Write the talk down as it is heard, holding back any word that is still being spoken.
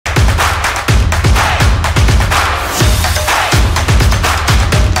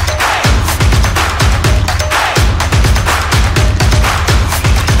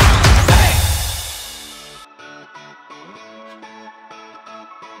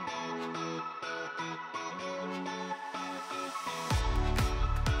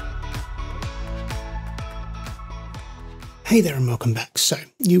Hey there and welcome back. So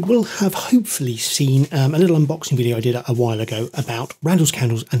you will have hopefully seen a little unboxing video I did a while ago about Randall's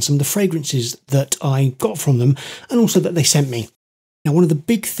candles and some of the fragrances that I got from them and also that they sent me. Now, one of the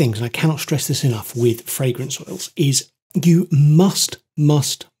big things, and I cannot stress this enough with fragrance oils, is you must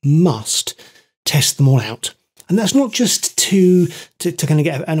test them all out. And that's not just to kind of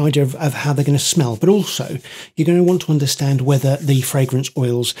get an idea of how they're going to smell, but also you're going to want to understand whether the fragrance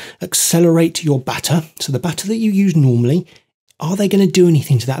oils accelerate your batter. So the batter that you use normally, are they going to do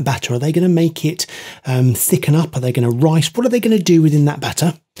anything to that batter? Are they going to make it thicken up? Are they going to rise? What are they going to do within that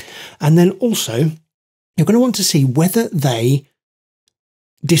batter? And then also, you're going to want to see whether they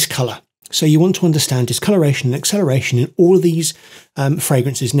discolor. So you want to understand discoloration and acceleration in all of these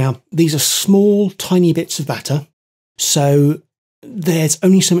fragrances. Now, these are small, tiny bits of batter, so there's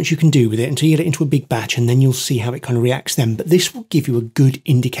only so much you can do with it until you get it into a big batch, and then you'll see how it kind of reacts then. But this will give you a good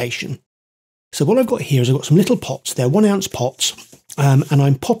indication. So what I've got here is I've got some little pots. They're 1 ounce pots, and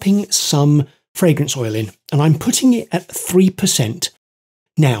I'm popping some fragrance oil in, and I'm putting it at 3%.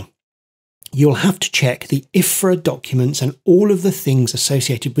 Now, you'll have to check the IFRA documents and all of the things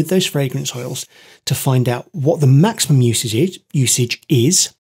associated with those fragrance oils to find out what the maximum usage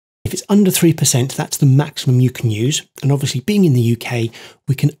is. If it's under 3%, that's the maximum you can use. And obviously, being in the UK,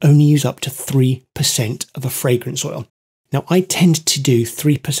 we can only use up to 3% of a fragrance oil. Now, I tend to do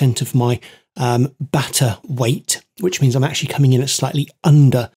 3% of my batter weight, which means I'm actually coming in at slightly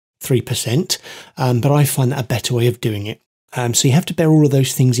under 3%, but I find that a better way of doing it. So you have to bear all of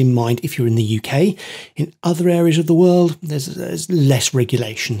those things in mind if you're in the UK. In other areas of the world, there's less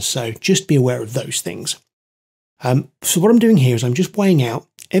regulation, so just be aware of those things. So what I'm doing here is I'm just weighing out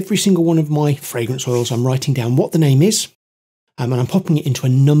every single one of my fragrance oils. I'm writing down what the name is, and I'm popping it into a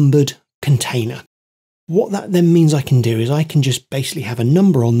numbered container. What that then means I can do is I can just basically have a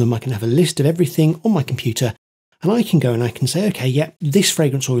number on them. I can have a list of everything on my computer, and I can go and I can say, okay, yeah, this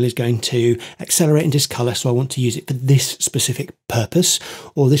fragrance oil is going to accelerate and discolor, so I want to use it for this specific purpose.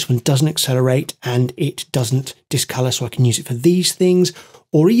 Or this one doesn't accelerate and it doesn't discolor, so I can use it for these things.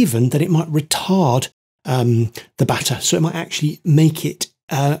 Or even that it might retard the batter, so it might actually make it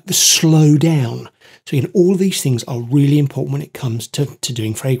slow down. So again, all of these things are really important when it comes to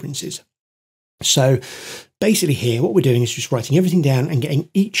doing fragrances. So basically here, what we're doing is just writing everything down and getting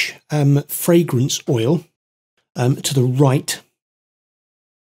each fragrance oil to the right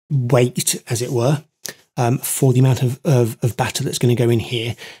weight, as it were, for the amount of batter that's going to go in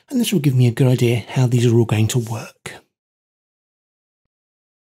here. And this will give me a good idea how these are all going to work.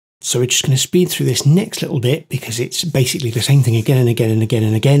 So we're just going to speed through this next little bit because it's basically the same thing again and again and again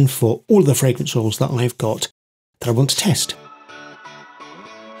and again for all of the fragrance oils that I've got that I want to test.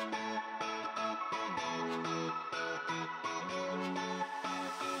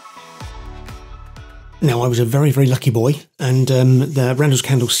 Now, I was a very, very lucky boy, and the Randall's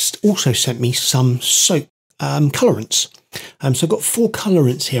Candles also sent me some soap colorants. So I've got 4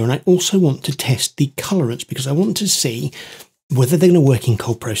 colorants here, and I also want to test the colorants because I want to see whether they're going to work in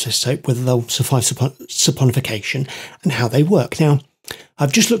cold process soap, whether they'll survive saponification, and how they work. Now,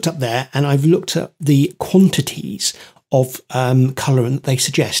 I've just looked up there, and I've looked at the quantities of colorant that they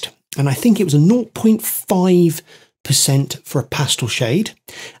suggest, and I think it was a 0.5% for a pastel shade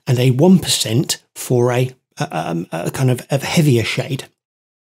and a 1% for a kind of a heavier shade.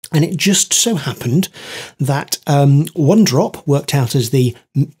 And it just so happened that 1 drop worked out as the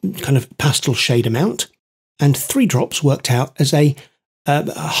kind of pastel shade amount, and 3 drops worked out as a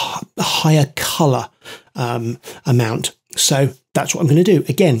higher colour amount. So that's what I'm going to do.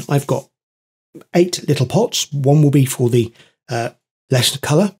 Again, I've got 8 little pots. 1 will be for the less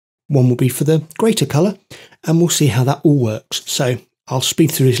colour, 1 will be for the greater colour, and we'll see how that all works. So I'll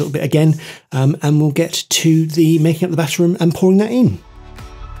speed through this a little bit again, and we'll get to the making up the batter and pouring that in.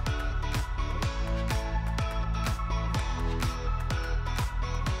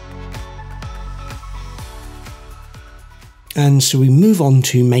 And so we move on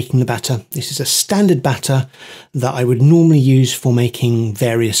to making the batter. This is a standard batter that I would normally use for making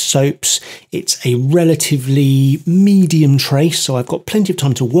various soaps. It's a relatively medium trace, so I've got plenty of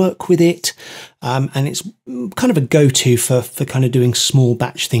time to work with it. And it's kind of a go-to for kind of doing small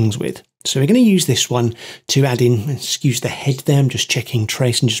batch things with. So we're going to use this one to add in, excuse the head there, I'm just checking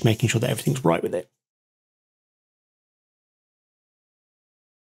trace and just making sure that everything's right with it.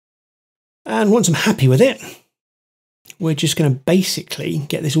 And once I'm happy with it, we're just going to basically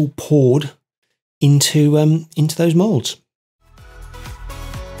get this all poured into those moulds.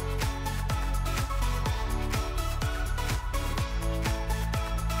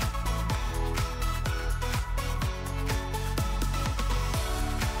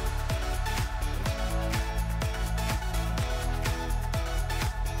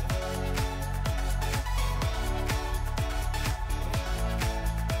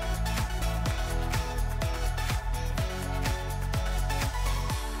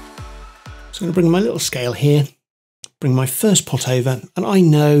 So I'm going to bring my little scale here, bring my first pot over, and I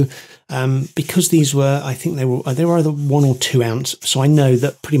know because these were, I think they were either 1 or 2 ounce, so I know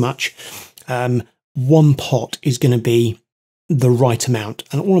that pretty much 1 pot is going to be the right amount.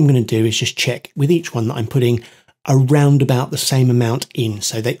 And all I'm going to do is just check with each one that I'm putting around about the same amount in,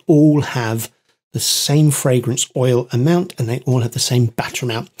 so they all have the same fragrance oil amount and they all have the same batter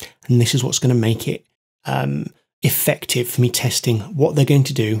amount. And this is what's going to make it effective for me testing what they're going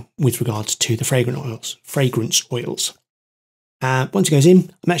to do with regards to the fragrance oils. Once it goes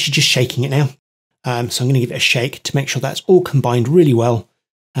in, I'm actually just shaking it now. So I'm going to give it a shake to make sure that's all combined really well.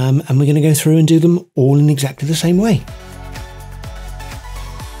 And we're going to go through and do them all in exactly the same way.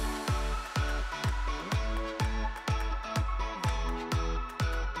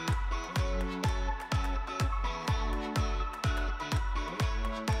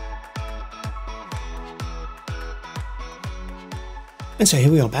 And so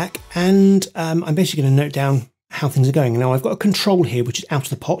here we are back, and I'm basically going to note down how things are going. Now I've got a control here which is out of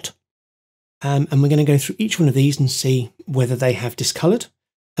the pot, and we're going to go through each one of these and see whether they have discoloured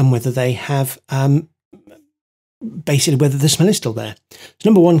and whether they have basically whether the smell is still there. So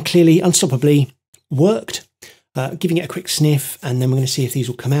number 1 clearly unstoppably worked, giving it a quick sniff, and then we're going to see if these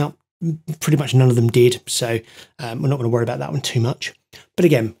will come out. Pretty much none of them did, so we're not going to worry about that one too much. But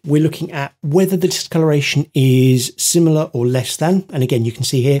again, we're looking at whether the discoloration is similar or less than. And again, you can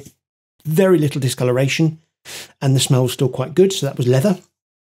see here, very little discoloration and the smell was still quite good. So that was leather.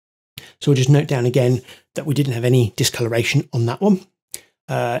 So we'll just note down again that we didn't have any discoloration on that one.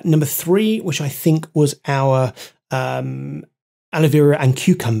 Number 3, which I think was our aloe vera and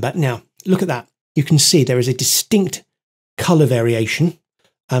cucumber. Now, look at that. You can see there is a distinct colour variation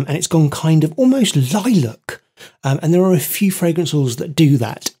and it's gone kind of almost lilac. And there are a few fragrance oils that do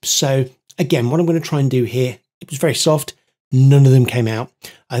that. So again, what I'm going to try and do here, it was very soft. None of them came out.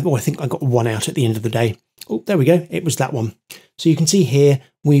 I think I got 1 out at the end of the day. Oh, there we go. It was that one. So you can see here,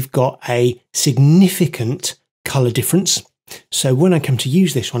 we've got a significant colour difference. So when I come to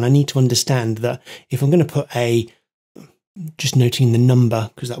use this one, I need to understand that if I'm going to put just noting the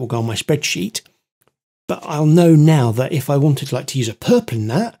number, because that will go on my spreadsheet, but I'll know now that if I wanted to use a purple in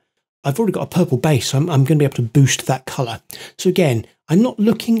that, I've already got a purple base, so I'm going to be able to boost that colour. So again, I'm not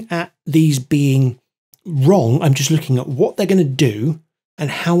looking at these being wrong. I'm just looking at what they're going to do and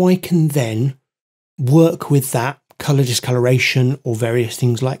how I can then work with that colour discoloration or various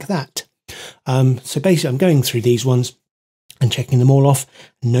things like that. So basically, I'm going through these ones and checking them all off,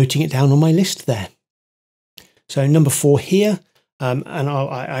 noting it down on my list there. So number 4 here, and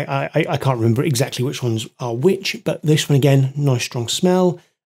I can't remember exactly which ones are which, but this one again, nice strong smell.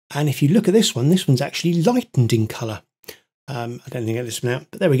 And if you look at this one's actually lightened in colour. I don't think I get this one out,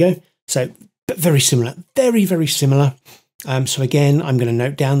 but there we go. So, but very similar, very, very similar. So again, I'm going to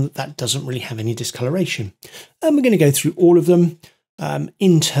note down that that doesn't really have any discoloration. And we're going to go through all of them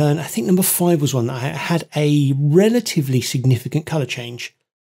in turn. I think number 5 was one that had a relatively significant colour change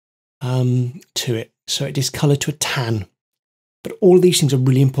to it. So it discoloured to a tan. But all of these things are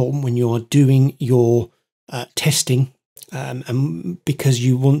really important when you are doing your testing. And because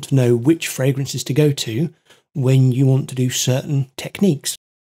you want to know which fragrances to go to when you want to do certain techniques.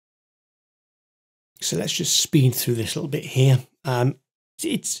 So let's just speed through this a little bit here.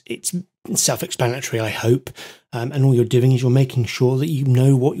 It's self-explanatory, I hope. And all you're doing is you're making sure that you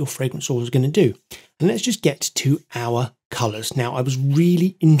know what your fragrance oil is going to do. And let's just get to our colours. Now, I was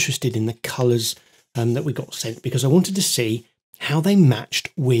really interested in the colours that we got sent because I wanted to see how they matched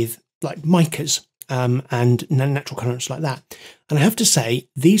with micas. And natural colorants like that. And I have to say,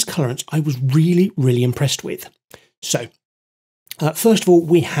 these colorants I was really, really impressed with. So, first of all,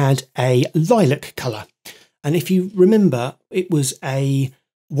 we had a lilac colour. And if you remember, it was a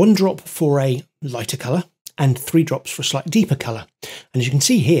 1 drop for a lighter colour and 3 drops for a slightly deeper colour. And as you can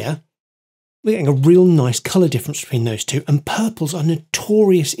see here, we're getting a real nice colour difference between those two. And purples are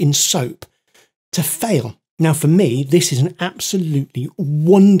notorious in soap to fail. Now, for me, this is an absolutely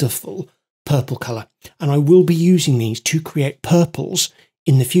wonderful purple colour, and I will be using these to create purples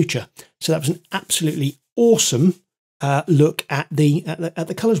in the future. So that was an absolutely awesome look at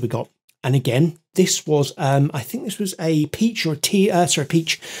the colours we got. And again, this was I think this was a peach or a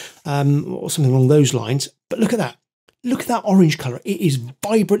peach or something along those lines. But look at that. Look at that orange colour. It is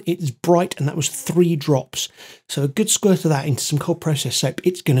vibrant, it is bright, and that was 3 drops. So a good squirt of that into some cold processed soap,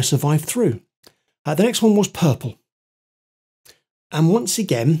 it's going to survive through. The next one was purple. And once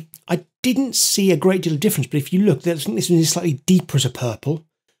again, I didn't see a great deal of difference, but if you look, I think this one is slightly deeper as a purple,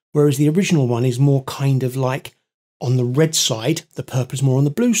 whereas the original one is more kind of like on the red side, the purple is more on the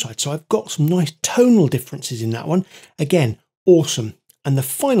blue side. So I've got some nice tonal differences in that one. Again, awesome. And the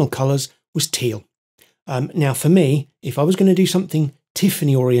final colours was teal. Now for me, if I was going to do something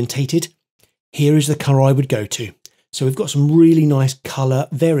Tiffany orientated, here is the colour I would go to. So we've got some really nice colour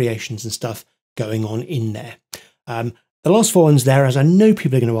variations and stuff going on in there. The last 4 ones there, as I know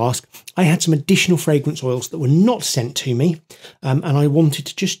people are going to ask, I had some additional fragrance oils that were not sent to me, and I wanted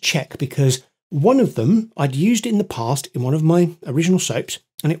to just check because one of them, I'd used it in the past in one of my original soaps,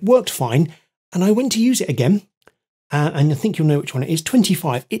 and it worked fine, and I went to use it again, and I think you'll know which one it is,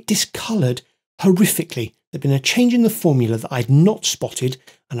 25. It discoloured horrifically. There'd been a change in the formula that I'd not spotted,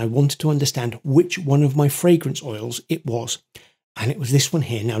 and I wanted to understand which one of my fragrance oils it was. And it was this one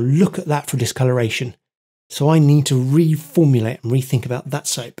here. Now look at that for discoloration. So I need to reformulate and rethink about that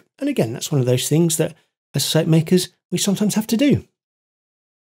soap. And again, that's one of those things that as soap makers, we sometimes have to do.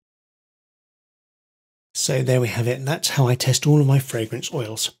 So there we have it. That's how I test all of my fragrance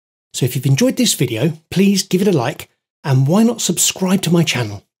oils. So if you've enjoyed this video, please give it a like, and why not subscribe to my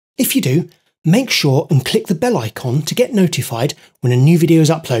channel? If you do, make sure and click the bell icon to get notified when a new video is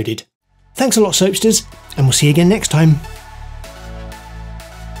uploaded. Thanks a lot, soapsters, and we'll see you again next time.